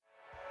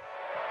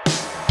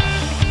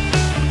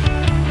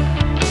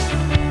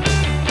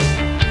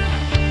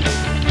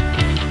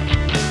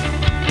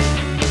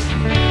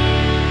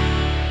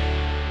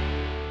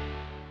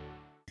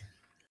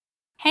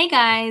Hey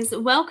guys,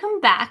 welcome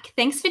back.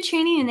 Thanks for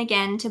tuning in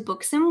again to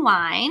Books and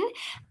Wine.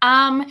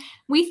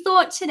 We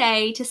thought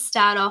today to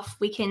start off,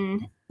 we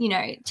can,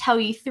 tell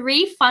you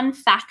 3 fun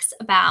facts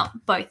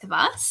about both of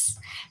us.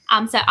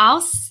 So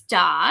I'll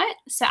start.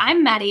 So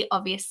I'm Maddie,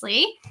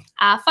 obviously.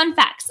 Fun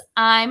facts.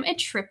 I'm a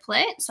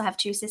triplet, so I have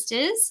 2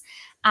 sisters.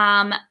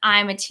 I'm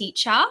a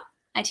teacher.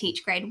 I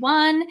teach grade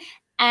 1,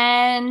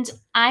 and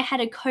I had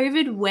a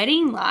COVID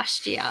wedding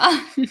last year.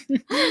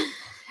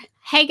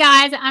 Hey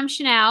guys, I'm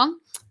Chanel.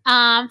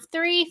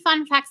 3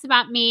 fun facts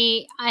about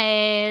me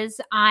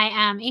is I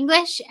am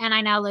English and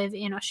I now live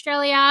in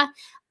Australia.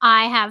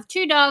 I have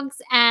 2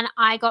 dogs and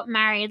I got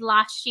married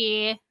last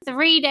year,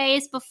 3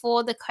 days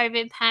before the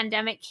COVID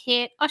pandemic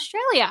hit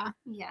Australia.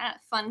 Yeah,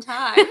 fun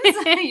times.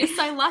 You're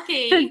so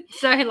lucky.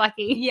 So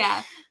lucky.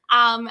 Yeah.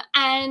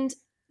 And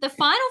the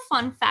final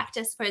fun fact,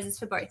 I suppose, is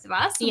for both of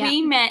us. Yeah.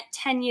 We met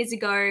 10 years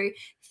ago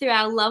through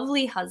our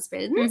lovely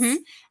husbands.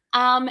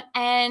 Mhm.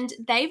 And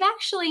they've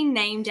actually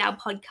named our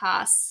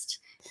podcast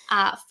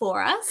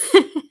for us.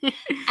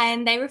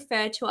 And they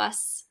refer to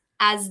us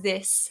as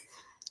this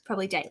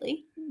probably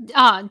daily.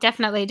 Oh,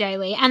 definitely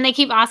daily. And they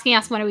keep asking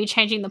us when are we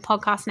changing the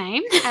podcast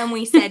name. And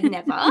we said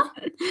never,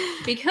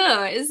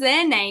 because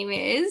their name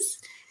is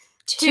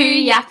Two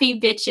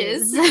Yappy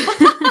Bitches.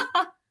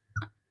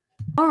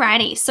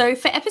 Alrighty, so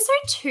for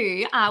episode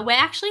 2, we're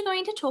actually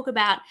going to talk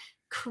about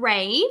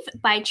Crave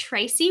by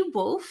Tracy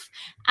Wolff.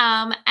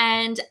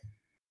 And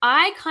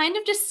I kind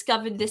of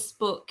discovered this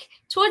book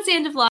towards the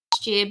end of last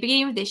year,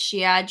 beginning of this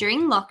year,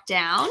 during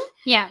lockdown.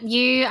 Yeah,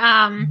 you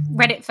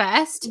read it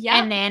first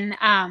and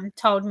then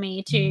told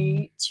me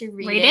to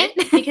read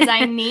it because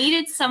I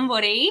needed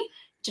somebody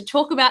to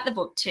talk about the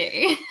book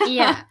to.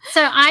 Yeah.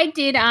 So I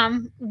did,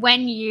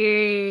 when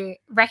you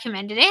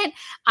recommended it,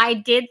 I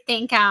did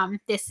think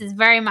this is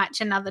very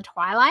much another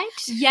Twilight.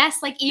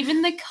 Yes, like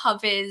even the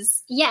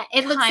covers. Yeah,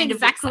 it looks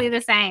exactly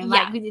the same.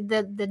 Yeah. Like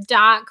the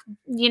dark,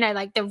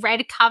 like the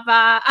red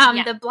cover,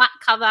 the black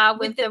cover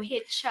with the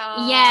picture.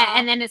 Yeah,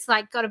 and then it's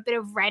like got a bit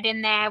of red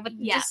in there.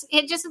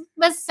 It just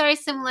was so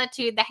similar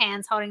to the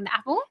hands holding the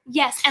apple.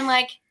 Yes, and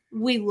like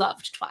we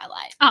loved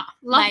Twilight. Oh,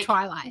 love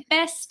Twilight.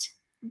 Best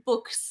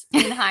books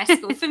in high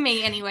school for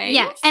me anyway.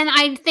 Yeah, and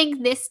I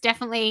think this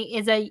definitely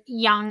is a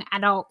young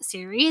adult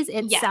series.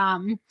 It's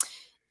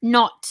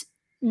not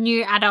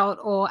new adult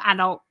or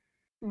adult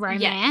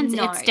romance.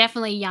 No. It's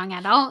definitely young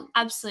adult.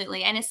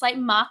 Absolutely. And it's like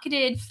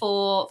marketed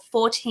for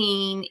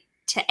 14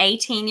 to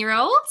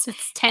 18-year-olds.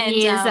 It's 10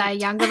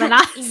 years younger than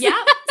us.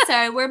 Yeah,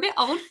 so we're a bit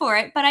old for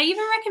it, but I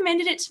even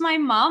recommended it to my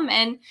mum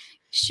and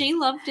she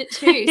loved it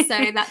too,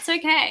 so that's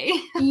okay.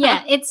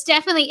 Yeah, it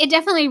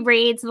definitely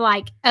reads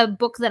like a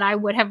book that I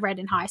would have read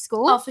in high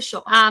school. Oh, for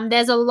sure.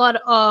 There's a lot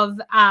of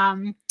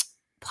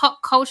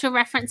pop culture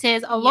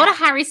references, a lot of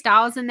Harry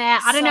Styles in there.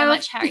 I don't know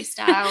much Harry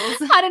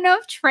Styles. I don't know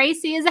if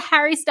Tracy is a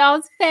Harry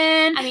Styles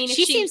fan. I mean,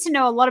 she seems to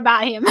know a lot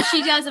about him.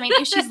 She does. I mean,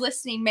 if she's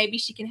listening, maybe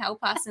she can help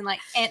us and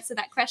like answer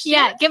that question.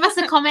 Yeah, give us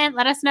a comment.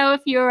 Let us know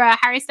if you're a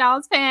Harry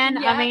Styles fan.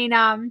 Yeah. I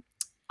mean,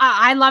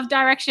 I love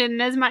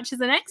Direction as much as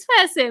the next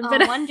person.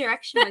 But One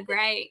Direction were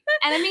great.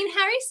 And I mean,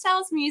 Harry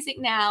Styles' music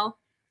now,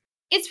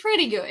 it's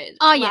pretty good.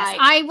 Oh, yes.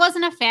 I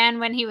wasn't a fan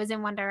when he was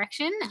in One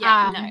Direction.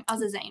 Yeah, no, I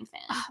was a Zayn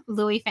fan.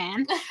 Louis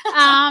fan.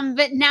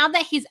 But now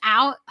that he's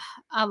out,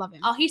 I love him.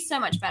 Oh, he's so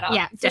much better.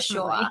 Yeah, for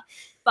sure.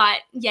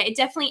 But yeah, it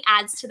definitely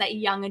adds to that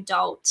young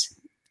adult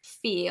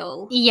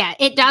feel. Yeah,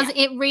 it does.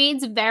 Yeah. It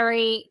reads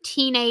very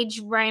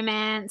teenage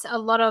romance, a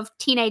lot of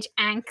teenage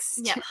angst.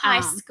 Yeah, high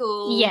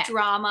school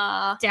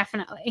drama.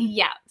 Definitely.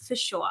 Yeah, for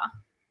sure.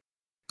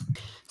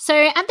 So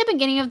at the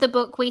beginning of the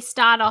book, we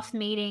start off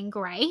meeting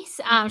Grace.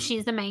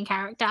 She's the main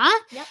character.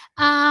 Yep.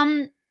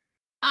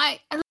 I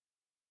liked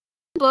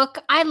the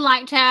book. I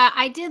liked her.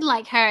 I did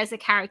like her as a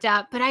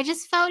character, but I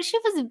just felt she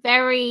was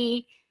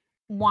very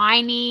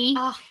whiny.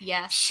 Oh,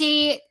 yes.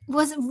 She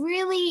was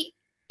really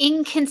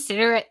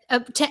inconsiderate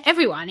to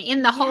everyone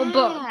in the whole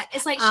book.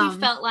 It's like she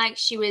felt like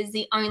she was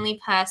the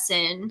only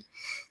person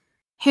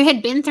who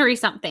had been through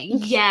something.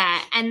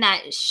 Yeah, and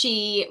that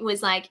she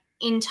was like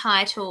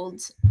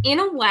entitled in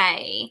a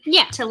way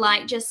to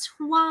like just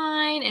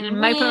whine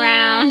and mope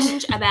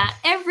around about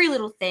every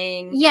little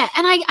thing. Yeah,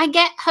 and I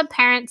get her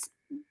parents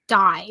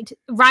died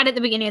right at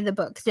the beginning of the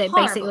book,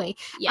 basically.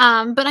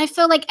 Yeah. But I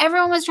feel like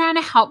everyone was trying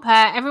to help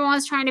her. Everyone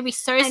was trying to be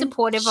so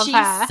supportive of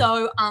her. She's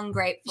so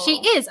ungrateful. She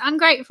is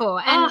ungrateful.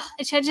 And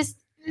I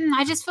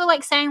just feel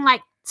like saying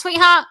like,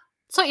 sweetheart,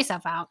 sort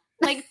yourself out.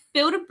 Like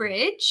build a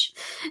bridge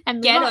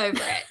and get over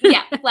it.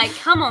 Yeah. Like,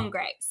 come on,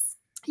 Grace.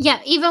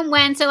 Yeah, even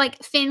when, so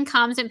like Finn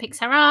comes and picks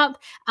her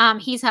up.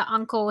 He's her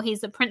uncle.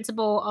 He's the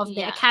principal of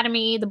the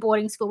academy, the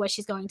boarding school where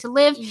she's going to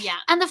live. Yeah.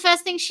 And the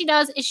first thing she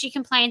does is she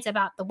complains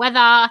about the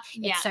weather.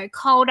 Yeah. It's so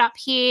cold up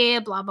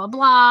here, blah, blah,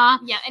 blah.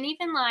 Yeah, and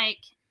even like,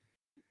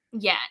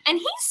 and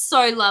he's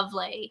so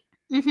lovely.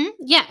 Mm-hmm.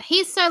 Yeah,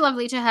 he's so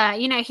lovely to her.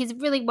 He's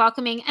really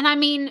welcoming. And I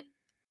mean,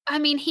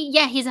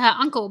 he's her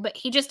uncle, but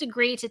he just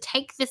agreed to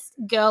take this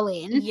girl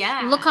in,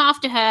 look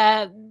after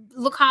her,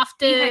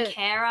 be her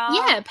carer.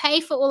 Yeah, pay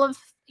for all of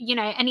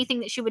anything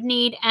that she would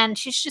need, and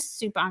she's just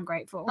super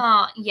ungrateful.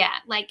 Oh, yeah.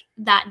 Like,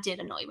 that did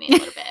annoy me a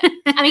little bit.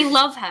 I mean,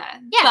 love her.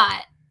 Yeah.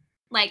 But,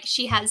 like,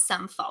 she has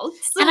some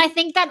faults. And I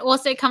think that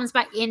also comes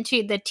back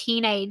into the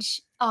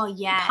teenage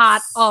yes.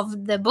 part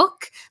of the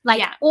book. Like,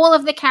 Yeah. all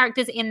of the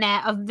characters in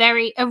there are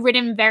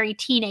written very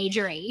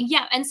teenagery.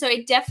 Yeah, and so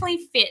it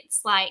definitely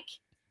fits, like,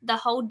 the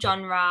whole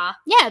genre.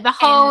 Yeah, the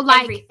whole, and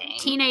like, everything.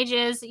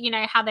 teenagers,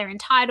 how they're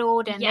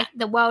entitled, and Yeah.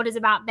 the world is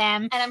about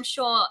them. And I'm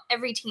sure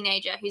every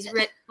teenager who's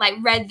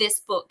read this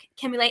book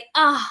can be like,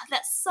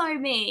 that's so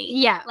me.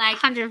 Yeah, Like,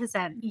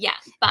 100%. Yeah,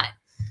 but,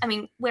 I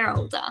mean, we're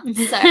older,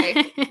 so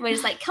we're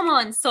just like, come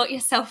on, sort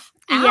yourself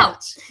Yeah.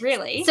 out,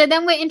 really. So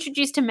then we're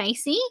introduced to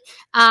Macy,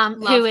 Love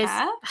who is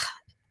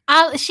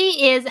her.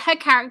 she is her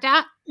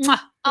character. Mwah,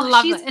 Oh,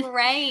 love she's it.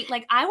 great.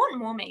 Like, I want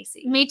more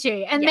Macy. Me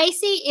too. And Yeah.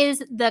 Macy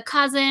is the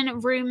cousin,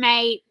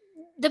 roommate,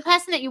 the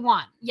person that you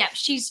want. Yeah,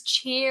 she's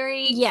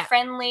cheery, Yeah.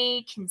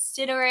 friendly,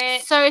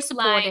 considerate. So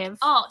supportive.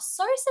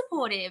 So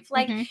supportive.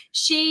 Like, Mhm.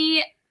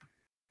 she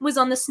was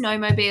on the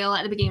snowmobile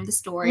at the beginning of the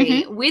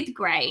story with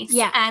Grace.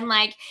 Yeah. And,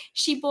 like,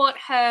 she bought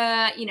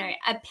her,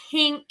 a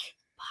pink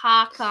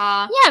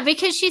parka. Yeah,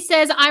 because she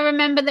says, I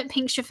remember that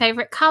pink's your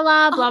favorite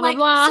color, blah, blah,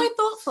 blah. So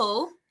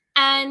thoughtful.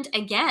 And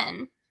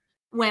again,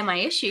 where my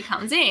issue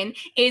comes in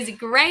is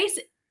Grace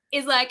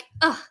is like,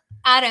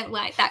 I don't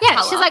like that Yeah,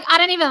 color. she's like, I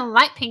don't even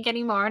like pink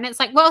anymore. And it's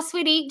like, well,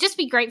 sweetie, just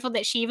be grateful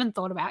that she even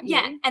thought about you.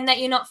 Yeah, and that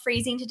you're not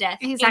freezing to death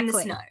in the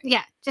Exactly. snow.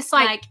 Yeah, just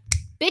like,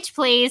 bitch,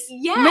 please.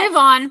 Yes. Move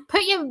on.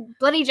 Put your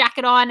bloody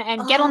jacket on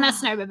and get on that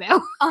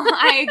snowmobile.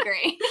 I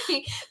agree.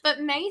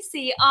 But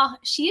Macy,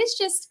 she is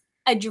just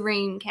a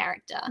dream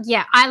character.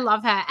 Yeah, I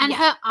love her. And Yeah.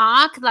 her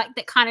arc, like,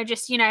 that kind of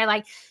just,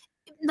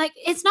 like,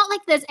 it's not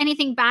like there's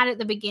anything bad at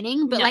the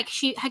beginning, but No. like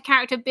her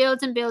character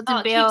builds and builds and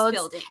It keeps builds.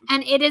 building.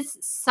 And it is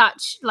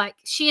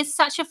she is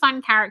such a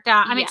fun character.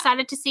 I'm Yeah.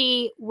 excited to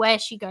see where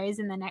she goes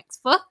in the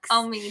next books.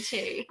 Oh, me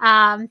too.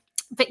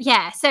 But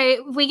yeah,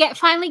 so we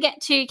finally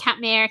get to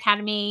Capmere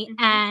Academy,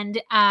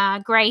 Mhm.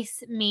 and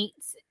Grace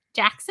meets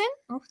Jackson.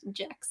 Oh,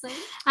 Jackson.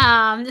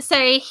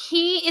 So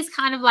he is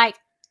kind of like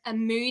A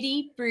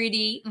moody,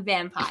 broody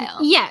vampire.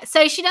 yeah.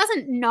 So she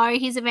doesn't know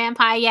he's a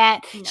vampire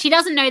yet. No. She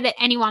doesn't know that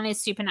anyone is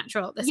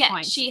supernatural at this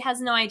point. She has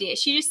no idea.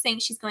 She just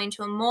thinks she's going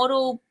to a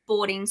mortal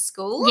boarding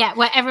school. Yeah,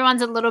 where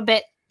everyone's a little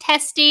bit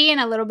testy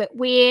and a little bit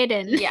weird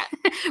and Yeah.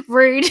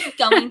 rude.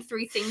 Going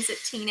through things that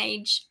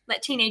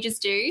teenagers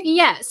do.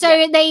 Yeah,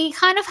 so they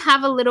kind of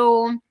have a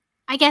little,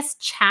 I guess,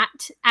 chat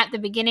at the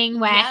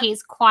beginning where Yeah.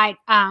 he's quite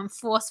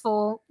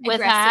forceful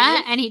with her,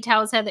 Aggressive. and he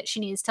tells her that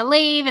she needs to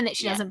leave and that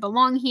she Yeah. doesn't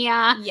belong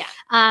here. Yeah.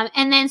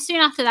 And then soon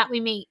after that,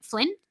 we meet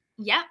Flynn,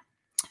 Yeah.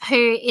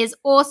 who is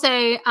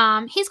also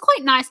he's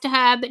quite nice to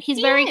her, but he's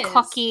He very is.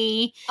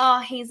 cocky. Oh,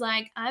 he's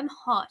like, I'm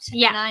hot.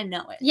 Yeah. And I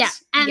know it. Yeah,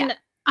 and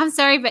I'm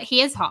sorry, but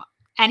he is hot,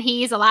 and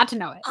he is allowed to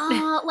know it.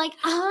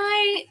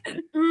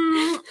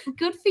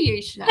 Good for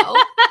you, Chanel.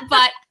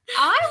 But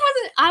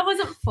I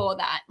wasn't for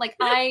that. Like,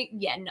 no.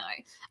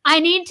 I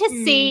need to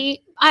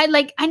see. I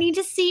need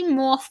to see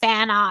more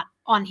fan art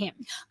on him.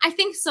 I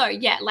think so.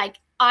 Yeah. Like,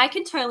 I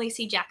can totally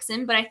see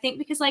Jackson, but I think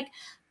because, like,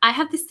 I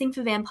have this thing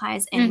for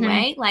vampires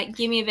anyway. Like,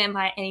 give me a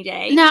vampire any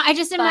day. No, I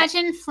just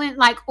imagine Flint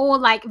like all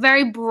like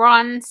very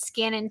bronze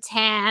skin and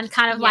tan,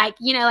 kind of like,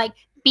 like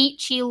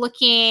beachy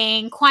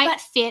looking, quite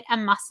fit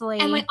and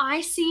muscly. And like, I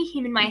see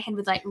him in my head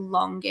with like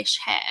longish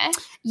hair.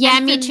 Yeah,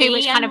 and me for too,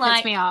 which kind of puts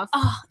like, me off.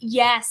 Oh,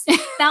 yes.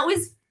 That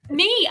was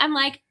me. I'm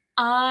like,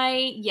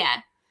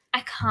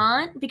 I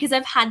can't, because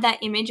I've had that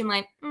image. I'm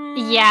like,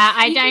 yeah,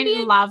 I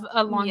don't love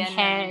a long Yeah,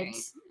 head.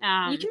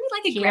 You can be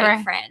like a hero.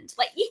 great friend.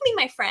 Like, you can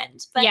be my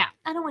friend, but Yeah.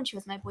 I don't want you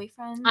as my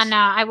boyfriend. I know,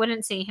 I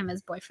wouldn't see him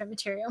as boyfriend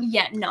material.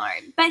 Yeah, no.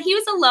 But he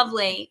was a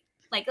lovely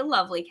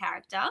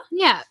character.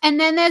 Yeah, and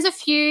then there's a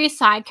few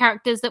side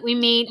characters that we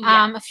meet.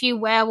 Yeah. A few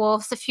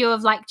werewolves, a few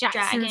of like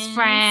Jackson's Dragons.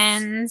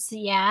 friends.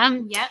 Yeah.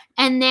 Yep.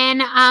 And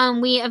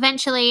then we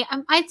eventually,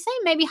 I'd say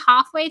maybe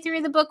halfway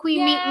through the book, we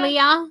meet Yeah.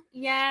 Leah,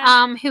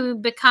 Yeah. who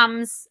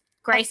becomes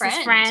Grace's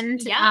friend.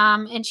 Yeah.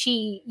 And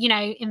she,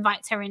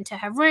 invites her into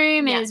her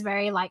room Yeah. and is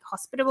very like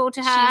hospitable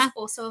to her. She's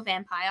also a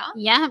vampire.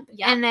 Yeah.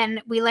 Yeah. And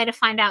then we later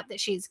find out that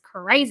she's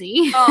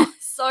crazy. Oh,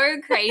 so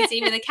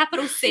crazy with a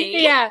capital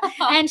C. Yeah.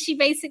 And she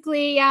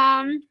basically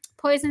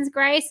poisons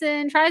Grace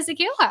and tries to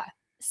kill her.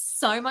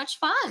 So much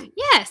fun.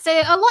 Yeah, so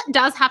a lot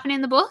does happen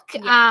in the book.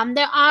 Yeah.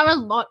 There are a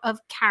lot of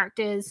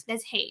characters,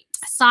 There's heaps.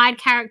 side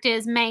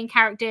characters, main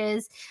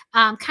characters,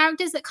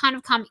 characters that kind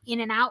of come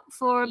in and out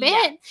for a bit.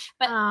 Yeah,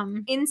 but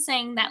um, in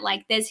saying that,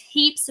 like, there's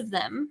heaps of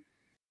them,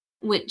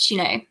 which,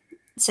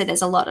 so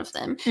there's a lot of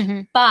them.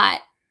 mhm.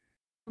 But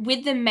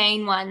with the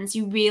main ones,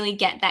 you really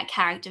get that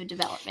character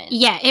development.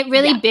 yeah, it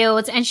really Yeah.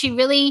 builds, and she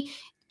really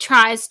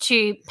tries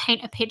to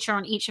paint a picture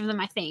on each of them,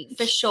 I think.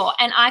 For sure.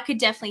 And I could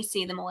definitely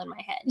see them all in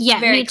my head. Yeah,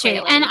 very me too.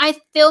 clearly. And I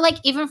feel like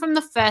even from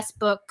the first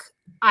book,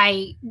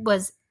 I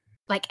was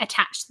like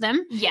attached to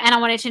them. Yeah. And I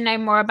wanted to know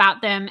more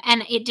about them.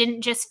 And it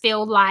didn't just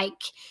feel like,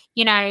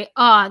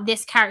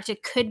 this character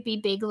could be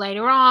big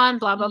later on,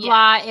 blah, blah, Yeah.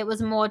 blah. It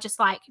was more just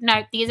like,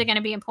 no, these are going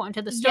to be important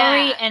to the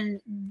story. Yeah.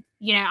 And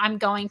I'm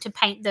going to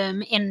paint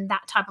them in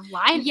that type of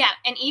light. Yeah,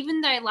 and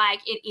even though like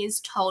it is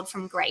told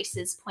from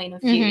Grace's point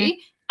of view,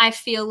 I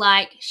feel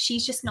like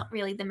she's just not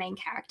really the main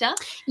character.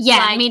 Yeah,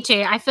 Like, me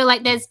too. I feel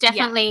like there's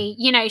definitely,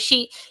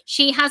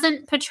 she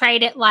hasn't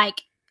portrayed it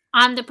like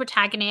I'm the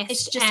protagonist.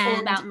 It's just all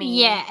about me.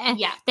 Yeah.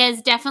 Yeah.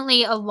 There's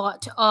definitely a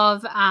lot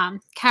of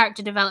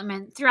character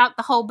development throughout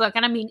the whole book.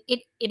 And I mean,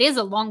 it is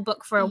a long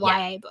book for a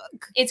YA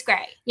book. It's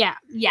great. Yeah.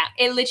 Yeah.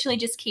 It literally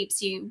just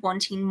keeps you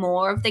wanting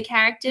more of the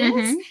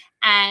characters.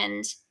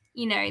 And,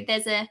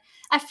 there's a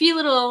few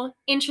little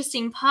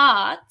interesting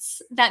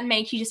parts that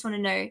make you just want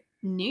to know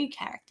new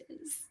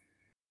characters.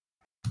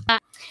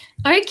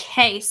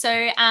 Okay,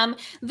 so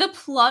the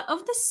plot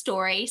of the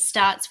story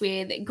starts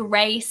with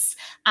Grace.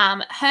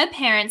 Her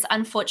parents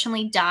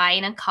unfortunately die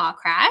in a car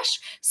crash.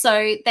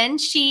 So then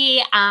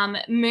she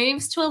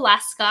moves to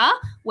Alaska,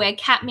 where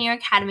Katmere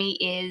Academy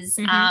is,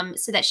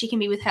 so that she can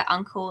be with her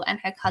uncle and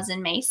her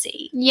cousin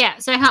Macy. Yeah,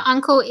 so her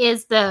uncle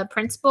is the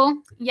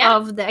principal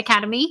of the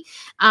academy.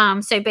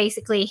 So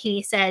basically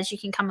he says, you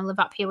can come and live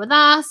up here with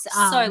us.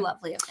 So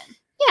lovely of him.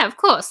 Yeah, of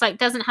course. Like,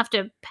 doesn't have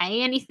to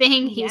pay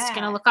anything. He's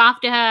going to look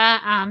after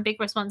her.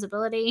 Big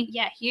responsibility.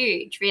 Yeah,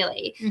 huge,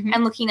 really.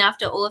 And looking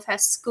after all of her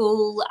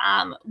school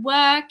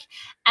work.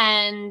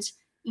 And,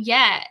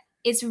 yeah,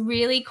 it's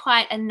really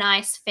quite a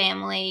nice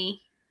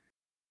family,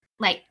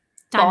 like,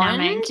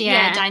 dynamic. Bond.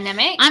 Yeah,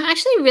 dynamic. I'm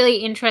actually really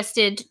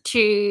interested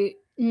to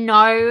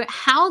know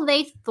how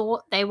they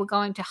thought they were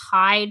going to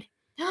hide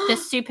the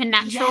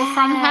supernatural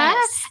from her.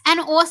 And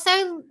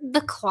also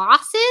the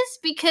classes,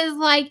 because,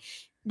 like,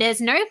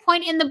 there's no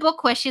point in the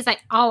book where she's like,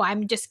 oh,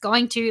 I'm just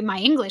going to my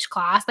English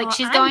class. Like,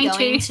 she's going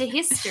to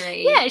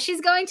history. Yeah,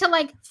 she's going to,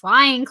 like,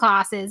 flying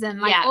classes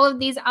and, like, all of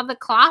these other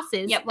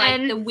classes. Yep,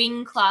 like the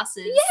wing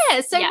classes.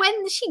 Yeah, so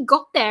when she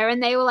got there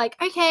and they were like,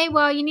 okay,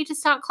 well, you need to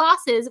start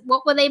classes,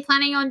 what were they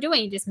planning on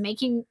doing? Just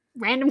making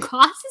random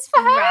classes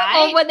for her?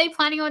 Right. Or were they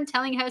planning on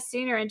telling her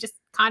sooner and just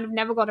kind of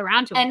never got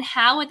around to it? And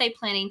how were they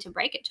planning to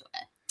break it to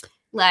her?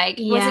 Like,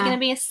 was it going to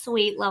be a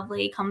sweet,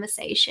 lovely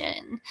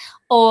conversation?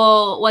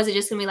 Or was it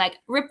just going to be like,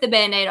 rip the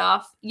Band-Aid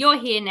off, you're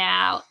here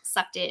now,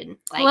 sucked in?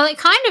 Like, well, it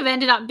kind of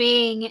ended up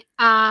being,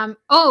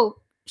 oh,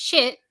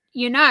 shit,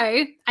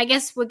 I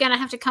guess we're going to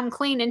have to come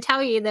clean and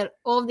tell you that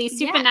all of these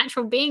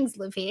supernatural beings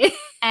live here.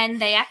 And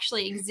they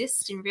actually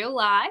exist in real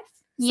life.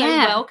 So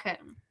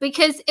welcome.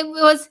 Because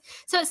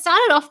it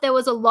started off, there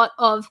was a lot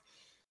of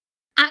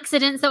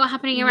accidents that were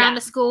happening around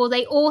the school.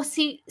 They all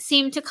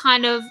seem to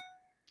kind of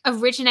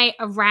originate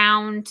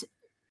around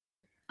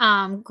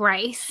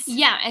Grace.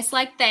 Yeah, it's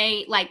like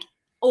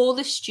all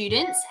the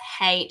students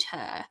hate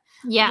her.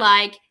 Yeah.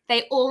 Like,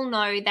 they all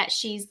know that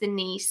she's the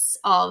niece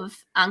of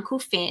Uncle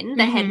Finn,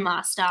 the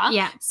headmaster.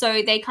 Yeah.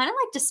 So they kind of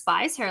like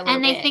despise her a little bit.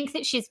 And they think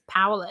that she's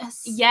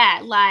powerless.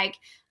 Yeah, like,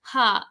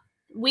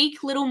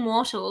 weak little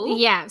mortal.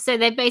 Yeah, so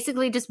they're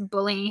basically just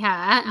bullying her.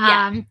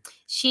 Yeah.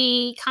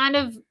 She kind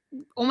of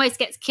almost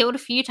gets killed a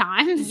few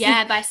times.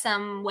 Yeah, by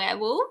some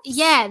werewolves.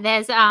 Yeah,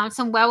 there's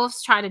some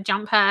werewolves try to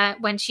jump her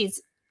when she's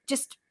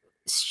just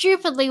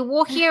stupidly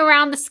walking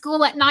around the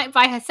school at night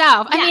by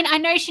herself. I mean, I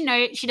know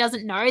she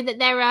doesn't know that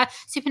there are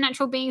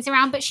supernatural beings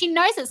around, but she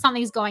knows that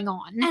something's going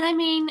on. And I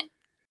mean,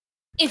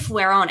 if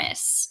we're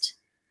honest,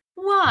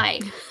 why?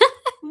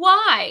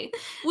 Why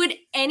would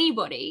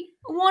anybody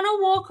want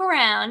to walk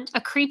around a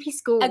creepy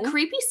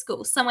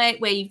school somewhere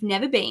where you've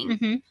never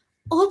been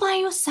all by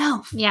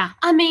yourself? Yeah.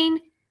 I mean,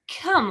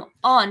 come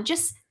on,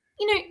 just,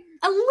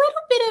 a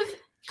little bit of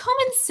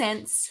common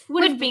sense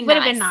would have been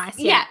nice.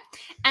 Yeah.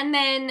 And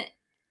then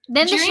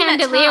the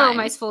chandelier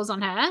almost falls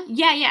on her.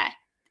 Yeah.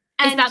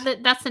 And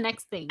that's the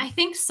next thing? I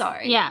think so.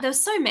 Yeah. There's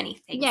so many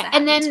things. Yeah.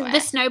 And then the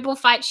snowball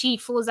fight, she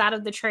falls out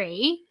of the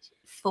tree.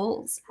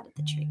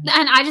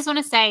 And I just want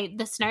to say,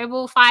 the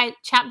snowball fight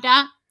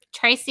chapter,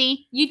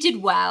 Tracy, you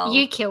did well.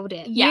 You killed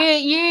it.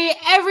 Yeah.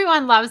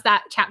 Everyone loves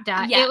that chapter.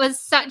 Yeah. It was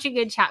such a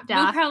good chapter.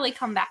 We'll probably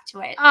come back to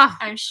it. Oh,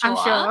 I'm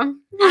sure.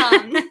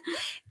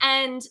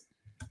 And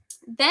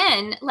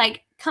then,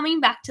 like, coming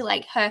back to,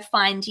 like, her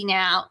finding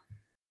out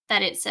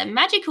that it's a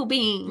magical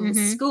being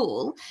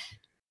school,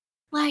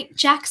 like,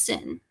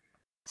 Jackson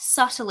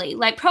subtly,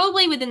 like,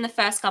 probably within the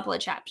first couple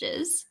of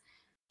chapters,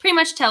 pretty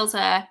much tells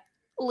her,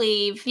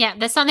 leave. Yeah,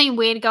 there's something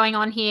weird going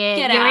on here.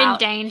 You're in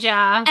danger.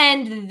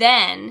 And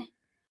then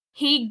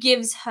he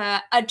gives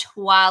her a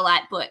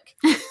Twilight book.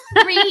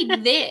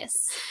 Read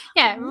this.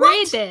 Yeah,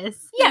 read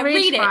this. Yeah,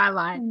 read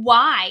Twilight. It.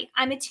 Why?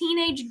 I'm a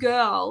teenage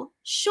girl.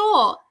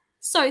 Sure,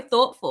 so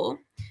thoughtful.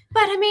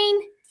 But I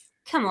mean,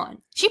 come on.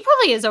 She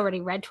probably has already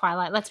read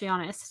Twilight, let's be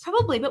honest.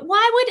 Probably, but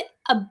why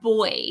would a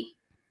boy,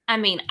 I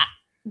mean,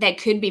 there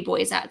could be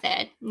boys out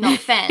there, no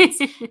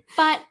offense,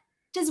 but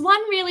does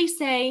one really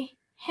say,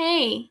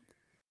 hey,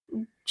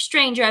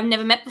 stranger I've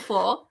never met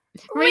before,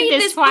 read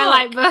this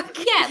Twilight book.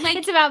 Yeah, like,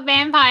 it's about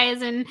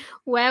vampires and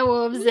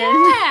werewolves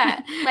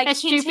and like a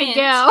stupid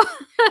girl.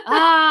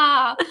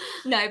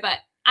 No, but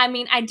I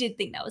mean, I did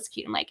think that was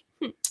cute. I'm like,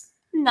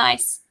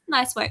 nice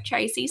Nice work,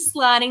 Tracy,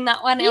 sliding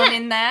that one Yeah, on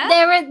in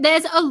there.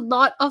 There's a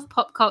lot of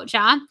pop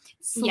culture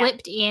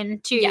slipped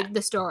into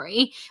the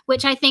story,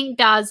 which I think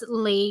does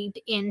lead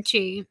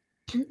into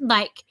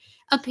like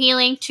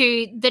appealing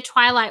to the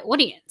Twilight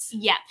audience.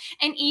 Yeah.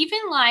 And even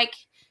like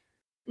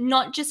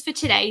not just for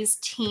today's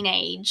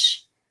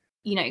teenage,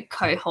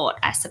 cohort,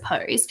 I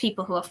suppose,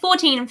 people who are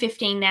 14 and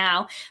 15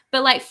 now,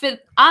 but like for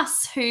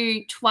us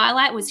who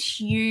Twilight was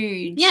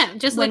huge. Yeah,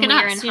 just when look we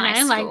at were us, in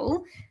high school.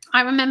 Like,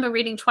 I remember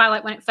reading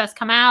Twilight when it first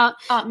came out.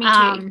 Oh, me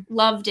too.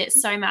 Loved it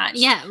so much.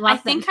 Yeah, I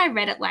think I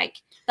read it like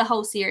the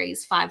whole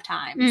series 5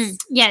 times.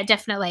 Yeah,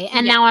 definitely.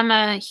 And now I'm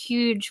a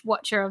huge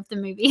watcher of the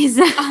movies.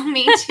 Oh,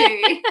 me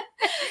too.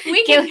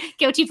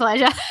 Guilty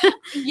pleasure.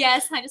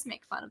 Yes, I just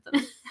make fun of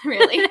them,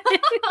 really.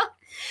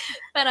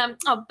 But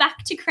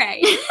back to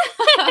Craig.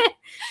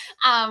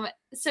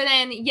 So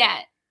then,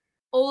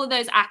 all of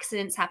those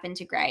accidents happen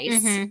to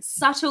Grace. Mm-hmm.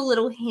 Subtle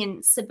little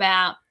hints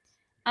about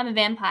I'm a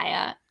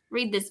vampire.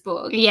 Read this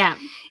book. Yeah,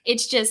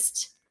 it's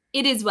just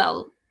it is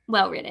well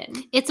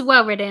written. It's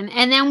well written,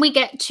 and then we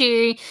get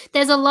to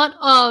there's a lot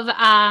of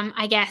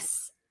I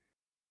guess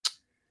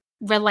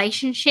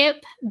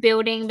relationship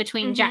building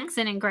between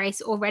Jackson and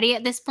Grace already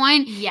at this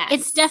point. Yes,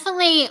 it's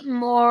definitely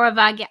more of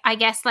I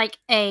guess like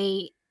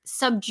a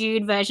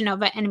subdued version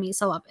of her enemies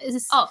to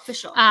lovers. Oh, for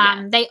sure.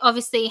 They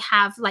obviously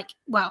have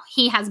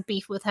he has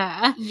beef with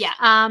her. Yeah.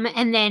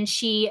 And then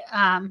she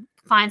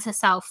finds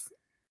herself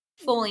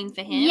falling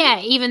for him. Yeah,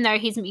 even though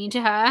he's mean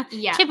to her.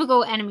 Yeah.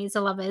 Typical enemies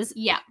to lovers.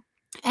 Yeah.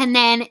 And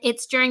then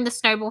it's during the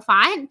snowball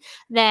fight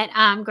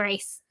that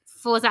Grace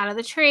falls out of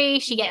the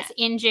tree. She gets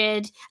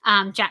injured.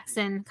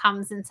 Jackson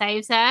comes and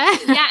saves her.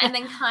 Yeah, and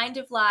then kind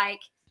of like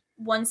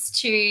wants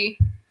to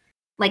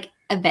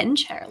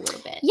avenge her a little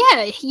bit.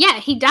 Yeah,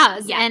 he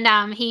does. Yeah.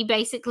 And he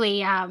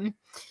basically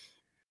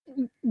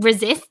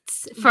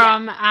resists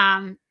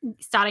from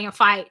starting a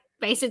fight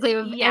basically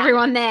with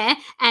everyone there,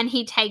 and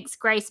he takes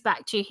Grace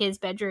back to his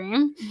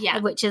bedroom,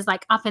 which is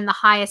like up in the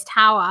highest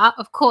tower.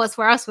 Of course,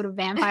 where else would a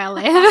vampire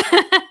live?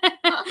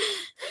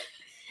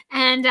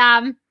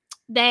 And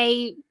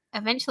they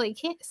eventually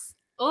kiss.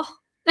 Oh,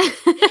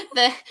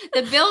 the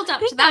build up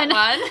to that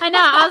one. I know.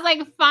 I was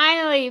like,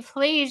 finally,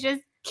 please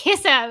just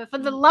kiss her for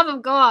the love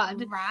of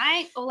God.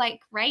 Right? Or like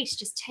Grace,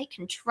 just take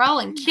control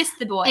and kiss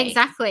the boy.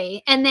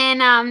 Exactly. And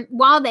then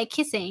while they're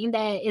kissing,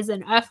 there is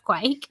an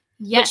earthquake.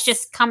 Yes. Which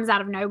just comes out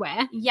of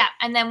nowhere. Yeah,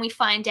 and then we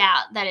find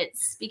out that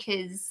it's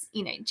because,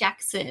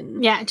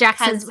 Jackson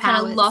Jackson's has kind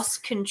of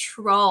lost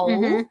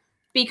control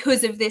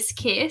because of this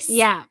kiss.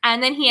 Yeah.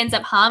 And then he ends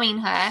up harming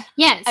her.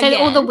 Yeah, so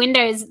again. all the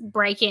windows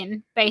break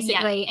in,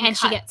 basically, and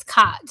she gets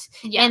cut.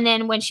 Yeah. And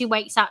then when she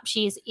wakes up,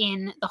 she's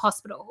in the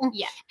hospital.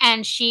 Yeah.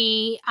 And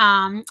she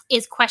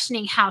is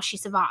questioning how she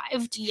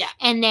survived. Yeah.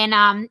 And then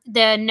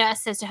the nurse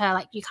says to her,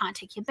 like, you can't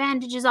take your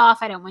bandages off.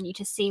 I don't want you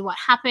to see what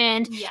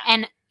happened. Yeah.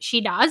 And she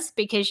does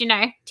because,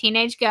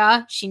 teenage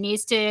girl, she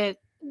needs to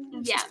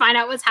find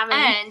out what's happening.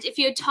 And if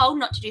you're told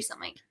not to do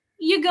something,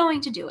 you're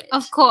going to do it.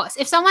 Of course.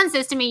 If someone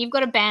says to me, you've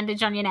got a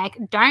bandage on your neck,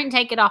 don't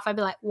take it off, I'd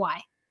be like, why?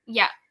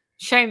 Yeah.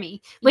 Show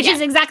me. Which is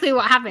exactly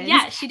what happens.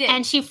 Yeah, she did.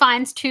 And she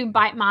finds 2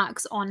 bite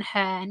marks on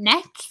her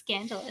neck.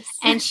 Scandalous.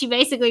 And she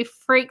basically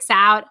freaks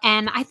out.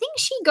 And I think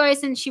she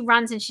goes and she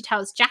runs and she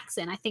tells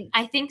Jackson, I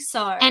think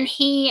so. And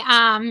he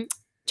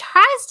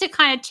tries to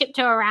kind of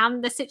tiptoe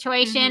around the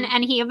situation,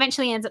 and he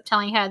eventually ends up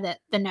telling her that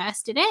the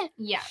nurse did it.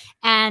 Yeah.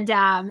 And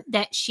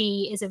that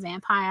she is a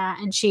vampire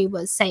and she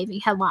was saving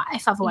her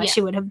life. Otherwise,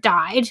 she would have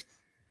died.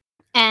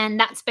 And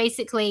that's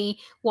basically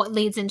what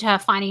leads into her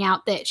finding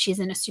out that she's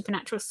in a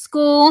supernatural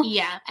school.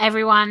 Yeah.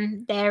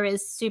 Everyone there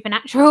is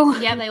supernatural.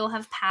 Yeah, they all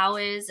have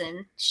powers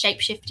and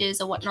shapeshifters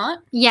or whatnot.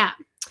 Yeah.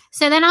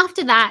 So then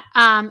after that,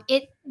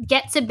 it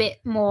gets a bit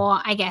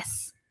more, I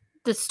guess,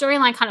 the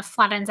storyline kind of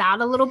flattens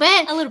out a little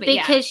bit.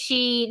 Because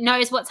she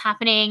knows what's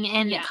happening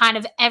and kind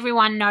of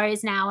everyone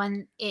knows now,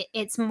 and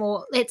it's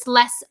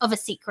less of a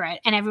secret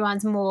and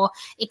everyone's more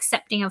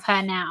accepting of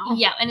her now.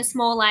 Yeah, and it's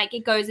more like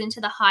it goes into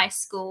the high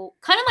school,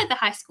 kind of like the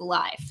high school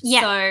life.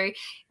 Yeah. So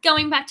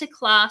going back to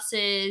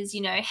classes,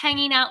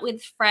 hanging out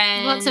with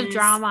friends. Lots of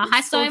drama, high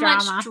school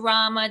drama. So much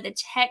drama, the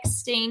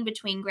texting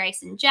between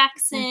Grace and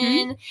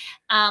Jackson,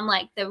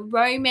 like the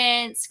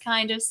romance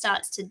kind of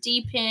starts to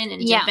deepen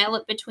and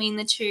develop between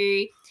the two.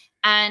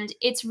 And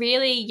it's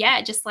really,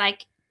 just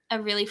like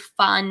a really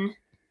fun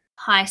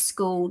high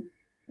school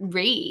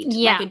read.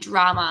 Yeah. Like a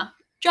drama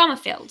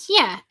filled.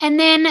 Yeah. And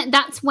then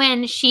that's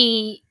when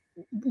she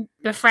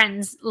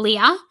befriends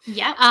Leah.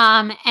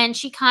 Yeah. And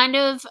she kind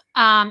of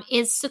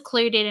is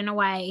secluded in a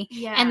way.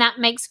 Yeah. And that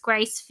makes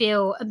Grace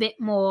feel a bit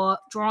more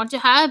drawn to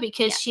her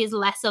because she's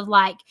less of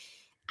like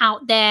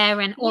out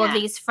there and all of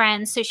these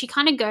friends. So she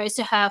kind of goes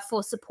to her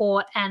for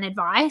support and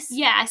advice.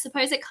 Yeah, I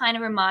suppose it kind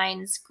of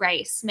reminds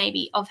Grace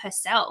maybe of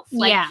herself.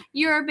 Like,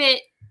 you're a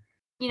bit,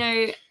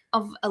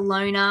 of a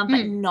loner,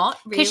 but not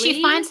really. Because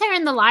she finds her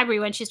in the library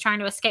when she's trying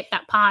to escape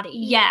that party.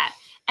 Yeah.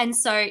 And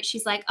so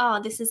she's like,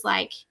 oh, this is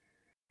like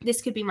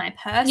this could be my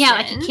person. Yeah,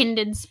 like a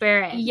kindred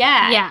spirit.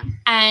 Yeah. Yeah.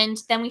 And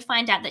then we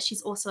find out that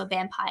she's also a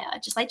vampire,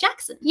 just like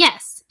Jackson.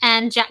 Yes.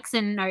 And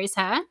Jackson knows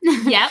her.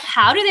 Yep.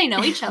 How do they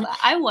know each other?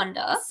 I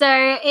wonder. So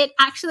it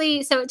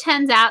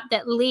turns out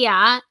that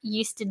Leah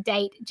used to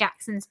date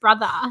Jackson's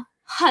brother.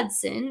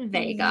 Hudson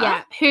Vega.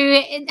 Yeah, who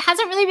it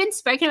hasn't really been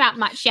spoken about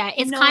much yet.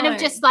 It's kind of No.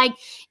 just like,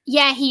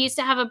 yeah, he used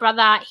to have a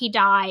brother, he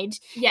died.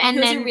 Yeah, And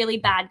he was then- a really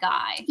bad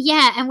guy.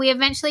 Yeah, and we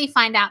eventually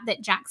find out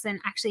that Jackson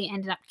actually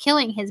ended up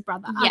killing his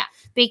brother. Yeah.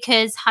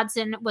 Because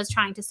Hudson was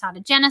trying to start a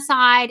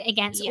genocide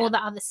against Yeah. all the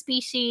other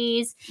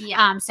species.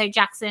 Yeah. So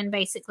Jackson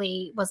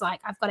basically was like,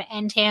 I've got to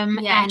end him.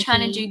 Yeah, and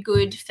trying to he- do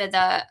good for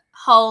the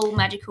whole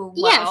magical world.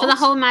 Yeah, for the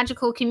whole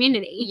magical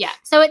community. Yeah.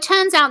 So it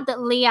turns out that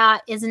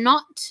Leah is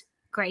not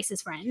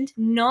Grace's friend.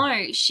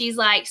 No, she's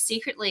like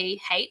secretly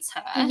hates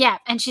her. Yeah,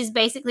 and she's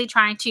basically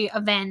trying to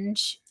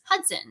avenge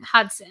Hudson.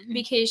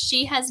 Because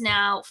she has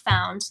now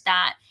found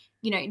that,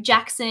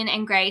 Jackson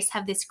and Grace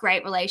have this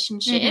great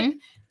relationship. Mhm.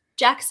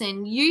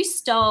 Jackson, you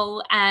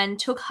stole and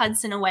took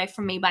Hudson away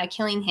from me by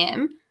killing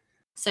him.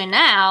 So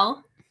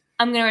now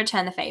I'm going to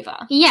return the favor.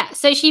 Yeah,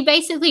 so she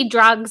basically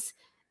drugs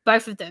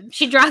both of them.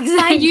 She drugs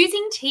By them.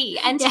 using tea.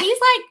 And Yeah. tea's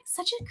like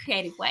such a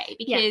creative way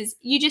because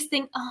you just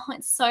think, oh,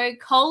 it's so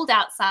cold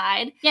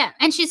outside. Yeah,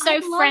 and she's so I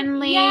love-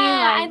 friendly. Yeah,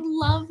 like- I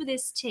love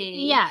this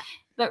tea. yeah.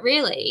 But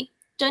really,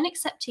 don't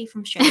accept tea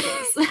from strangers.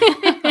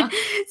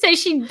 So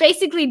she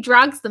basically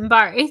drugs them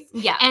both.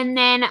 Yeah. And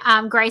then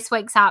Grace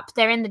wakes up.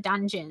 They're in the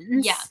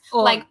dungeons. Yeah,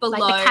 Or like below-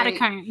 the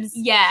catacombs.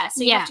 Yeah.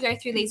 So you Yeah. have to go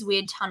through these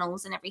weird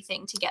tunnels and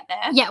everything to get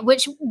there. Yeah,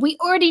 which we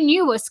already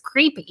knew was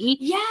creepy.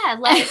 Yeah.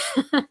 Like,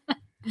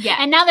 yeah.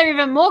 And now they're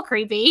even more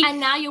creepy. And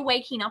now you're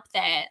waking up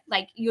there,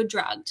 like you're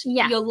drugged.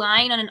 Yeah. You're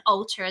lying on an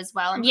altar as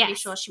well. I'm pretty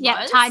sure she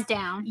was. tied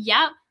down.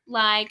 Yep.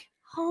 Like,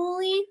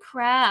 holy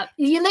crap.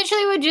 You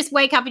literally would just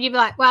wake up and you'd be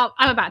like, well,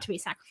 I'm about to be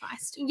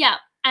sacrificed. Yeah.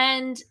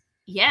 And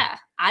yeah,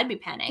 I'd be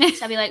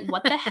panicked. I'd be like,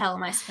 what the hell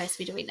am I supposed to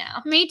be doing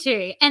now? Me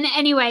too. And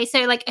anyway,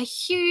 so like a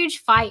huge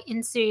fight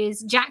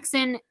ensues.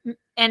 Jackson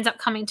ends up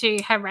coming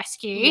to her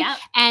rescue. Yep.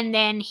 And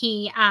then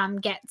he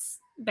gets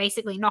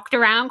basically knocked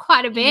around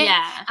quite a bit.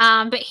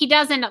 Yeah. But he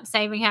does end up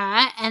saving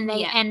her and they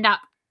Yeah. end up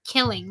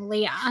killing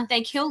Leah.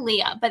 They kill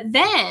Leah. But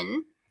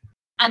then,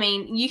 I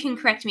mean, you can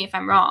correct me if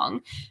I'm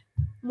wrong.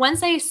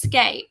 Once they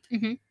escape,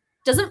 Mhm.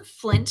 doesn't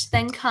Flint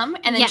then come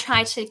and then Yeah.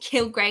 try to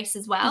kill Grace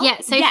as well? Yeah,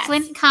 so Yes.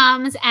 Flint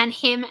comes and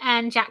him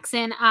and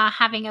Jackson are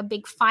having a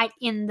big fight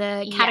in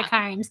the Yeah.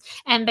 catacombs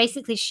and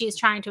basically she's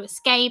trying to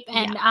escape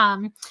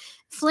and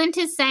Flint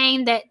is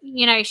saying that,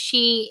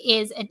 she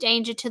is a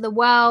danger to the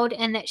world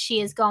and that she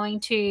is going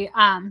to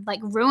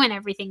ruin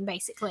everyeverything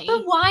basically.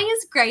 But why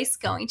is Grace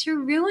going to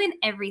ruin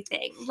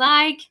everything?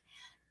 Like,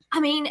 I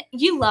mean,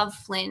 you love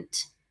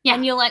Flint. Yeah.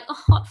 And you're like, oh,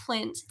 hot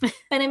Flint.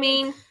 But I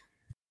mean,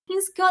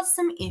 he's got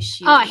some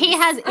issues. Oh, he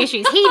has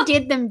issues. He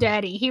did them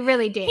dirty. He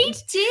really did. He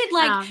did,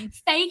 like,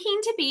 faking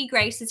to be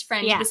Grace's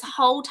friend Yeah. this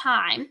whole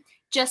time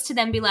just to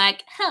then be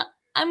like, huh,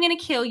 I'm going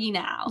to kill you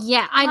now.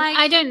 Yeah,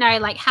 I don't know.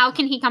 Like, how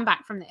can he come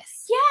back from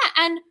this?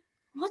 Yeah, and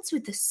what's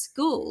with the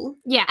school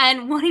Yeah.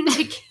 and wanting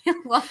to kill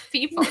off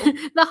people?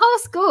 The whole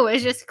school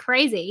is just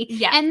crazy.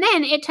 Yeah. And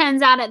then it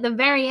turns out at the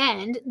very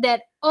end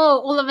that,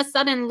 all of a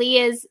sudden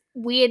Leah's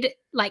weird,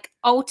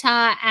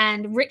 altar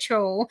and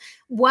ritual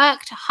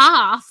worked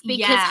half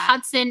because Yeah.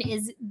 Hudson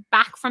is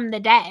back from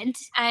the dead.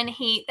 And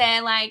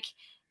they're like,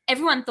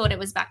 everyone thought it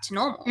was back to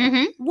normal.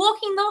 Mm-hmm.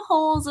 Walking the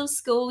halls of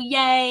school,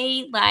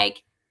 yay,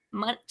 like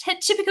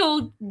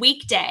typical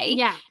weekday.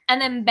 Yeah.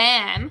 And then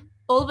bam,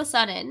 all of a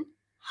sudden,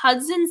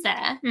 Hudson's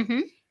there. Mm-hmm.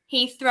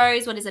 He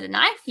throws, what is it, a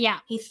knife? Yeah.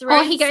 He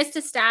throws. Or he goes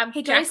to stab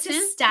He goes Jackson.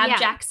 to stab Yeah.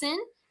 Jackson.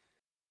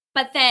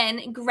 But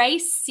then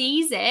Grace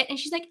sees it and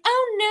she's like,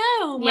 oh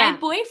no, my Yeah.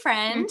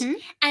 boyfriend. Mhm.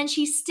 And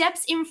she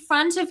steps in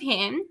front of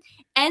him,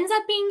 ends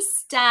up being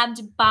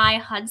stabbed by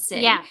Hudson.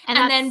 Yeah. And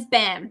that's then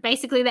bam.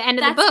 basically the end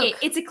of That's the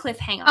book. it. It's a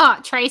cliffhanger. Oh,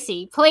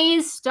 Tracy,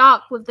 please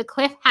stop with the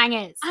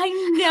cliffhangers. I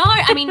know.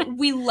 I mean,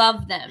 we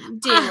love them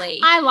dearly.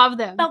 I love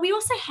them. but we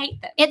also hate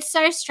them. It's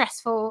so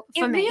stressful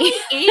for It me.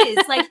 really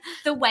is. Like,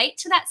 the wait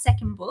to that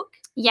second book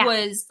Yeah.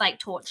 was like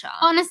torture.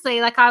 Honestly,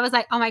 I was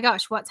like, oh my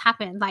gosh, what's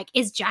happened? Like,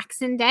 is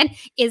Jackson dead?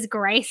 Is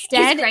Grace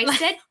dead? Is Grace Like,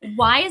 dead?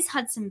 Why is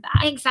Hudson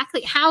back?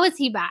 Exactly. How is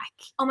he back?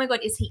 Oh my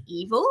god, is he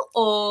evil?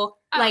 Or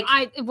like,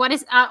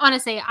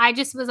 Honestly, I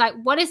just was like,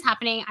 what is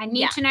happening? I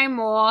need Yeah. to know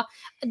more.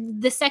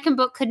 The second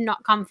book could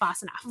not come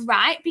fast enough.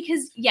 right?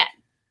 Because, yeah,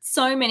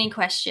 so many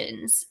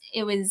questions.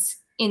 It was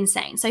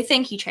insane. So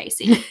thank you,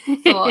 Tracy,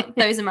 for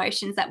those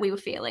emotions that we were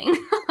feeling.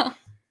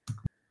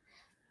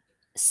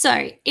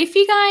 So, if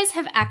you guys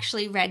have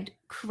actually read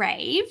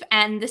Crave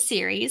and the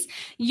series,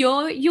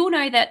 you'll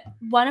know that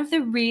one of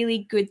the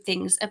really good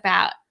things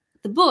about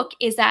the book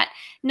is that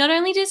not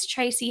only does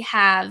Tracy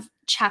have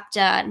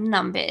chapter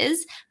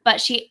numbers, but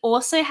she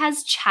also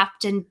has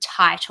chapter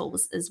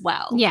titles as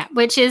well. Yeah,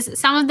 which is,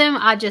 some of them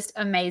are just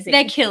amazing.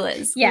 They're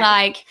killers. Yeah.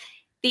 Like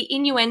the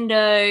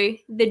innuendo,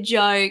 the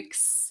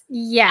jokes,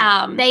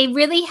 Yeah, they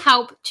really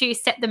help to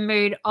set the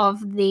mood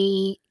of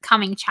the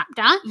coming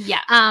chapter.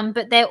 Yeah.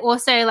 But they're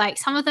also like,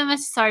 some of them are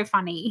so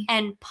funny.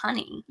 And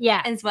punny.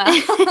 Yeah. As well,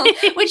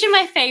 which are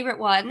my favorite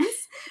ones.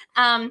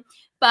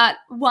 But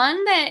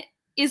one that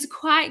is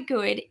quite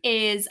good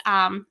is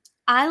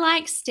I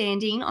like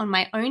standing on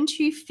my own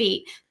 2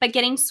 feet, but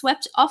getting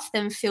swept off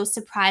them feels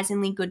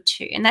surprisingly good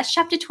too. And that's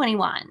chapter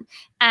 21.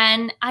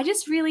 And I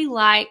just really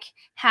like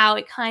how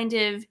it kind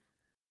of,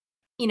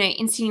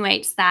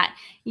 insinuates that,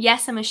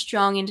 yes, I'm a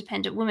strong,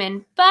 independent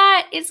woman,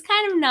 but it's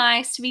kind of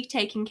nice to be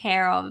taken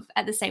care of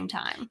at the same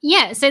time.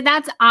 Yeah, so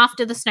that's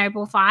after the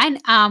snowball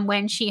fight,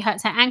 when she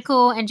hurts her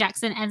ankle and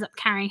Jackson ends up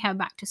carrying her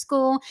back to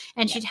school,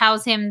 and she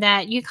tells him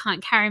that you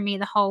can't carry me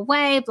the whole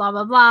way, blah,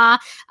 blah, blah.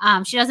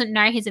 She doesn't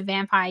know he's a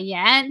vampire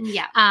yet.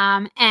 Yeah.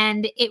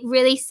 And it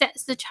really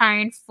sets the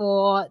tone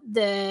for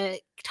the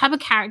type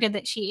of character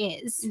that she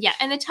is. Yeah,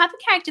 and the type of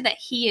character that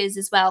he is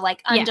as well,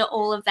 like under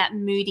all of that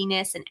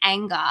moodiness and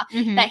anger,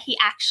 that he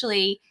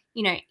actually,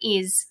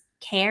 is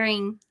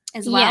caring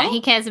as well. Yeah,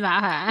 he cares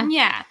about her.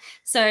 Yeah,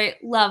 so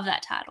love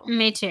that title.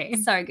 Me too.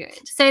 So good.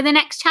 So the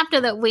next chapter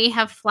that we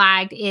have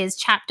flagged is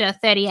chapter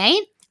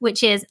 38,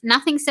 which is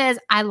Nothing Says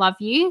I Love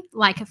You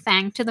Like a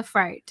Fang to the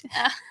Throat.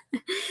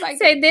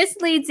 So this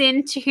leads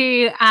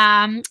into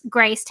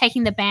Grace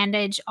taking the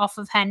bandage off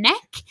of her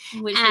neck.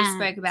 Which we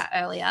spoke about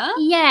earlier.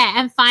 Yeah,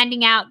 and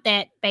finding out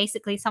that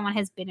basically someone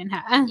has bitten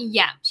her.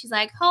 Yeah, she's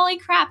like, holy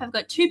crap, I've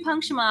got 2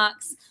 puncture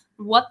marks.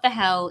 What the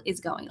hell is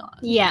going on?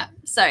 Yeah.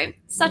 So,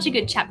 such a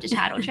good chapter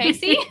title,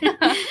 Tracy.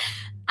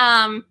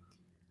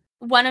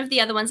 One of the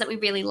other ones that we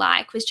really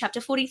like was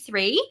chapter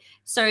 43.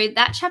 So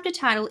that chapter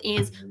title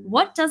is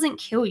What Doesn't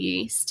Kill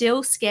You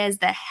Still Scares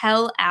the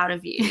Hell Out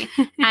of You.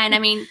 And I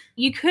mean,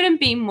 you couldn't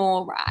be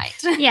more right.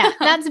 Yeah,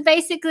 that's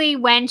basically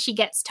when she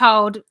gets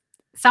told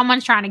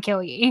someone's trying to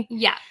kill you.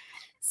 Yeah.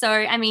 So,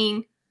 I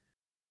mean,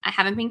 I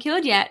haven't been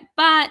killed yet,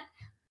 but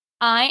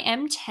I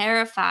am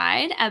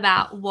terrified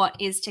about what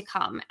is to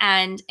come.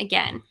 And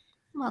again,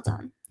 well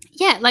done.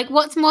 Yeah, like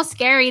what's more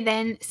scary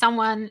than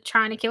someone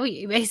trying to kill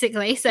you,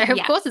 basically? So of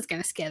course it's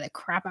going to scare the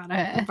crap out of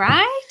her.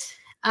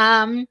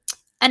 Right?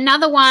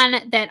 Another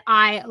one that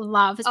I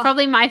love, it's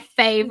probably my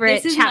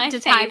favorite chapter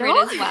title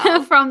as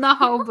well. from the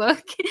whole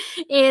book,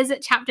 is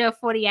chapter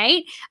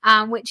 48,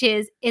 which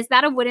is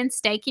that a wooden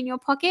stake in your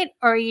pocket,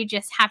 or are you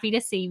just happy to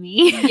see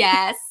me?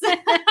 Yes.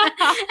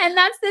 And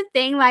that's the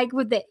thing, like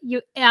with the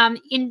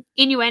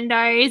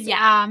innuendos,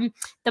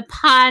 the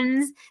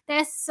puns,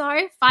 they're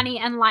so funny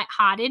and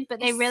lighthearted, but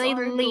they really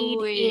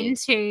lead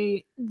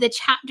into the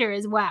chapter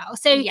as well.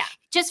 So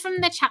just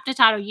from the chapter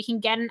title, you can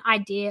get an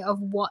idea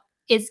of what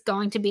is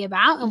going to be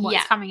about and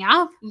what's coming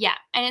up. Yeah,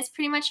 and it's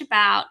pretty much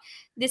about,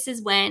 this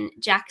is when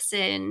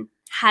Jackson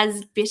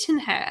has bitten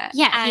her.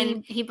 Yeah,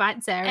 and he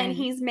bites her. And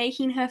he's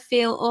making her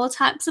feel all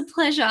types of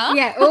pleasure.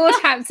 Yeah, all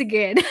types of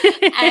good.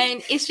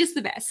 And it's just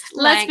the best.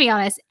 Let's be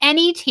honest,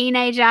 any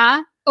teenager,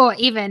 or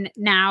even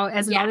now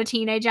as not a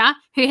teenager,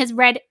 who has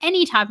read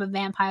any type of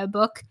vampire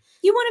book,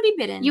 you want to be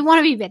bitten. You want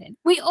to be bitten.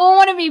 We all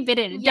want to be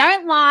bitten. Yeah.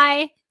 Don't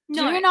lie.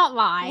 No, do not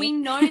lie. We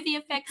know the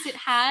effects it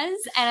has,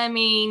 and I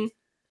mean,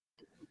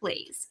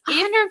 please.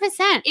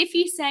 100%. If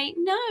you say,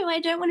 no,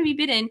 I don't want to be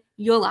bitten,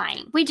 you're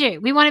lying. We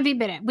do. We want to be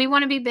bitten. We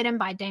want to be bitten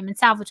by Damon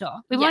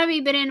Salvatore. We want to be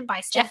bitten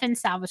by Stefan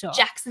Salvatore.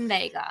 Jackson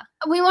Vega.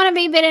 We want to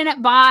be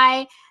bitten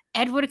by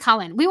Edward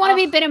Cullen. We want to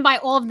be bitten by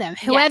all of them.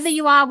 Whoever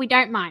you are, we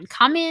don't mind.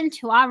 Come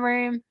into our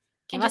room.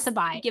 Give us a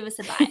bite. Give us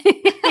a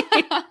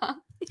bite.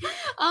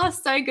 Oh,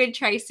 so good,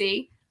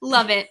 Tracy.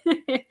 Love it.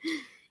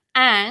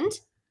 And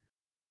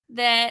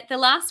the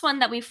last one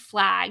that we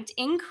flagged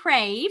in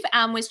Crave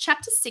was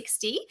chapter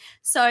 60.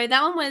 So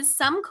that one was,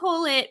 some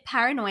call it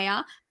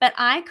paranoia, but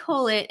I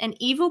call it an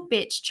evil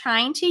bitch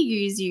trying to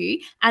use you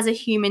as a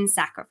human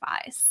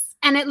sacrifice.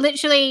 And it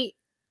literally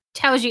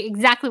tells you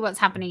exactly what's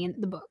happening in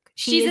the book.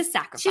 She's a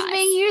sacrifice. She's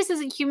being used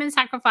as a human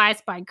sacrifice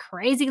by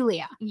crazy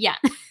Leah. Yeah.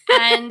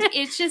 And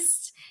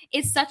it's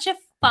such a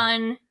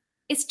fun...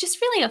 It's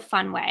just really a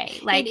fun way.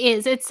 Like, it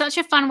is. It's such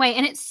a fun way,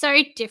 and it's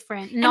so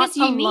different. Not it's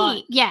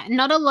unique.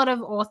 Not a lot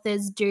of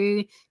authors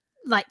do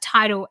like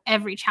title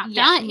every chapter.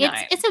 Yeah,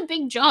 it's a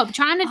big job.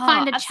 Trying to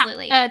find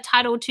a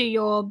title to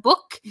your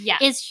book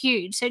is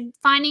huge. So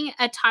finding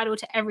a title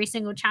to every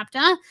single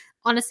chapter,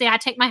 honestly, I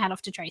take my hat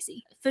off to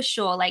Tracy. For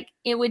sure. Like,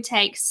 it would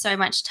take so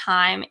much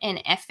time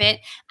and effort,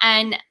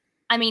 and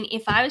I mean,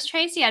 if I was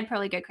Tracy, I'd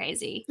probably go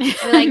crazy.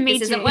 Like,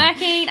 this isn't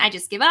working. I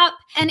just give up.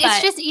 And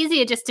it's just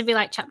easier just to be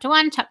like chapter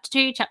 1, chapter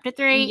 2, chapter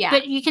 3. Yeah.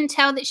 But you can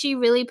tell that she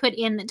really put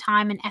in the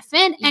time and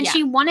effort, and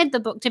she wanted the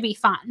book to be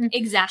fun.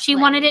 Exactly. She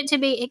wanted it to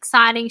be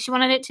exciting. She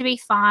wanted it to be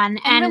fun.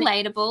 And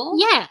relatable.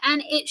 Yeah.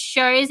 And it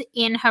shows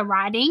in her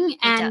writing.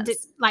 And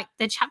like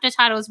the chapter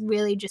titles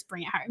really just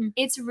bring it home.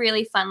 It's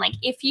really fun. Like,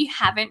 if you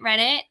haven't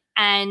read it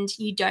and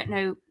you don't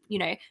know,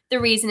 the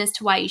reason as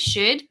to why you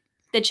should,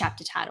 the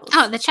chapter titles.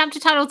 Oh, the chapter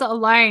titles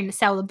alone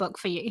sell the book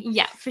for you.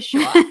 Yeah, for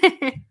sure.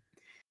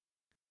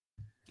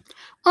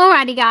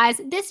 Alrighty,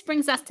 guys, this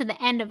brings us to the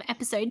end of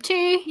episode 2.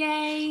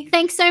 Yay.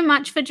 Thanks so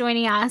much for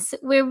joining us.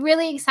 We're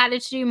really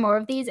excited to do more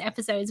of these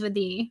episodes with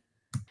you.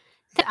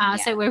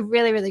 So we're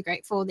really, really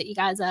grateful that you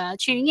guys are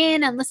tuning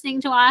in and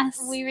listening to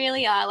us. We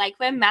really are. Like,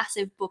 we're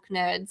massive book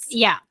nerds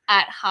Yeah.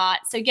 at heart.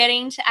 So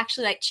getting to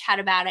actually like chat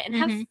about it and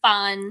have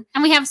fun.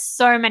 And we have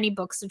so many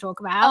books to talk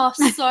about.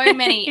 Oh, so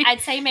many.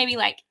 I'd say maybe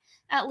like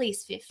at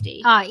least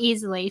 50. Oh,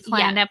 easily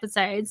planned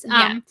episodes.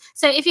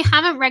 So if you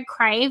haven't read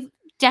Crave,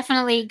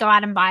 definitely go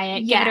out and buy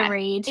it. Give it a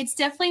read. It's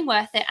definitely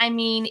worth it. I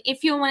mean,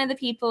 if you're one of the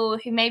people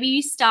who maybe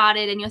you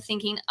started and you're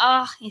thinking,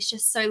 oh, it's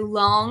just so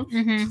long,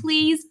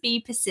 please be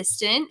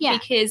persistent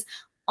because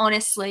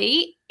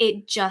honestly,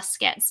 it just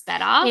gets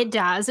better. It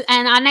does.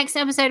 And our next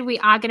episode, we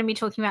are going to be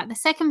talking about the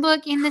second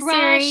book in the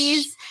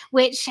series,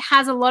 which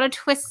has a lot of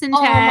twists and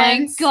turns. Oh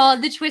my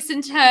God, the twists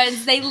and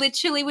turns. They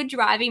literally were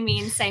driving me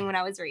insane when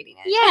I was reading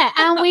it. Yeah,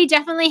 and we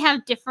definitely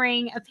have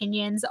differing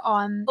opinions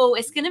on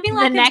it's going to be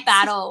like the a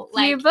battle.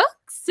 Few books.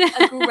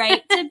 A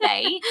great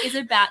debate is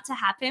about to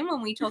happen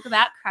when we talk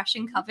about Crush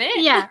and Covet.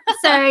 Yeah,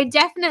 so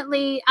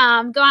definitely go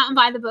out and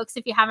buy the books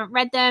if you haven't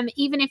read them.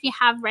 Even if you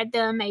have read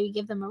them, maybe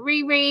give them a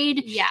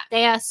reread. Yeah.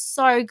 They are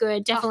so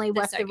good. Definitely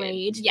worth the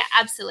read. Yeah,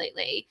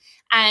 absolutely.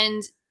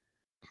 And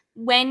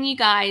when you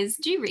guys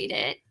do read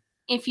it,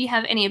 if you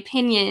have any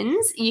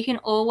opinions, you can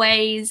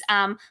always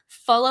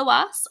follow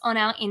us on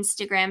our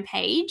Instagram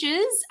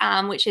pages,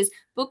 which is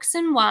Books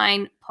and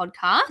Wine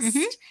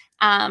Podcast,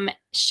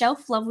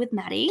 Shelf Love with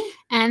Maddie,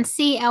 and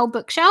CL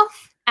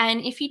Bookshelf.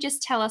 And if you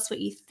just tell us what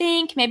you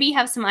think, maybe you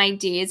have some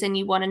ideas and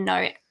you want to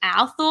know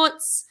our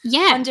thoughts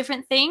on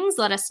different things,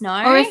 let us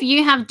know. Or if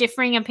you have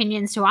differing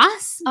opinions to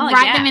us,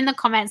 write them in the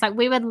comments. Like,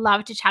 we would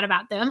love to chat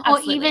about them.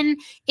 Absolutely. Or even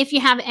if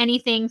you have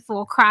anything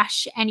for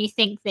Crush and you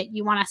think that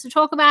you want us to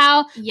talk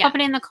about, pop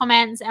it in the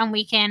comments and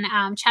we can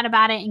chat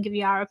about it and give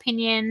you our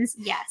opinions.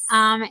 Yes.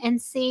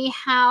 And see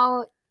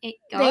how it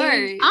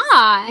goes.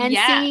 And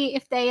see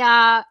if they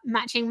are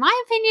matching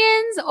my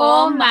opinions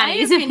or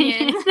Maddie's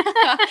opinion.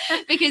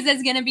 Because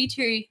there's going to be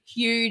two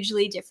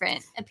hugely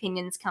different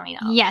opinions coming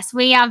up. Yes,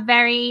 we are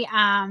very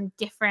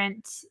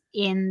different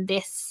in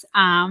this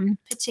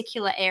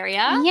particular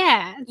area.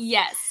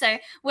 Yes. So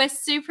we're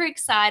super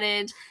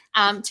excited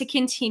to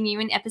continue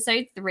in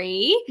episode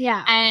 3.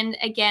 Yeah. And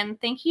again,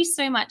 thank you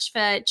so much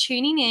for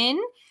tuning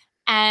in.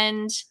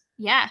 And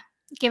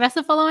give us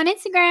a follow on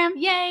Instagram.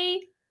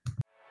 Yay.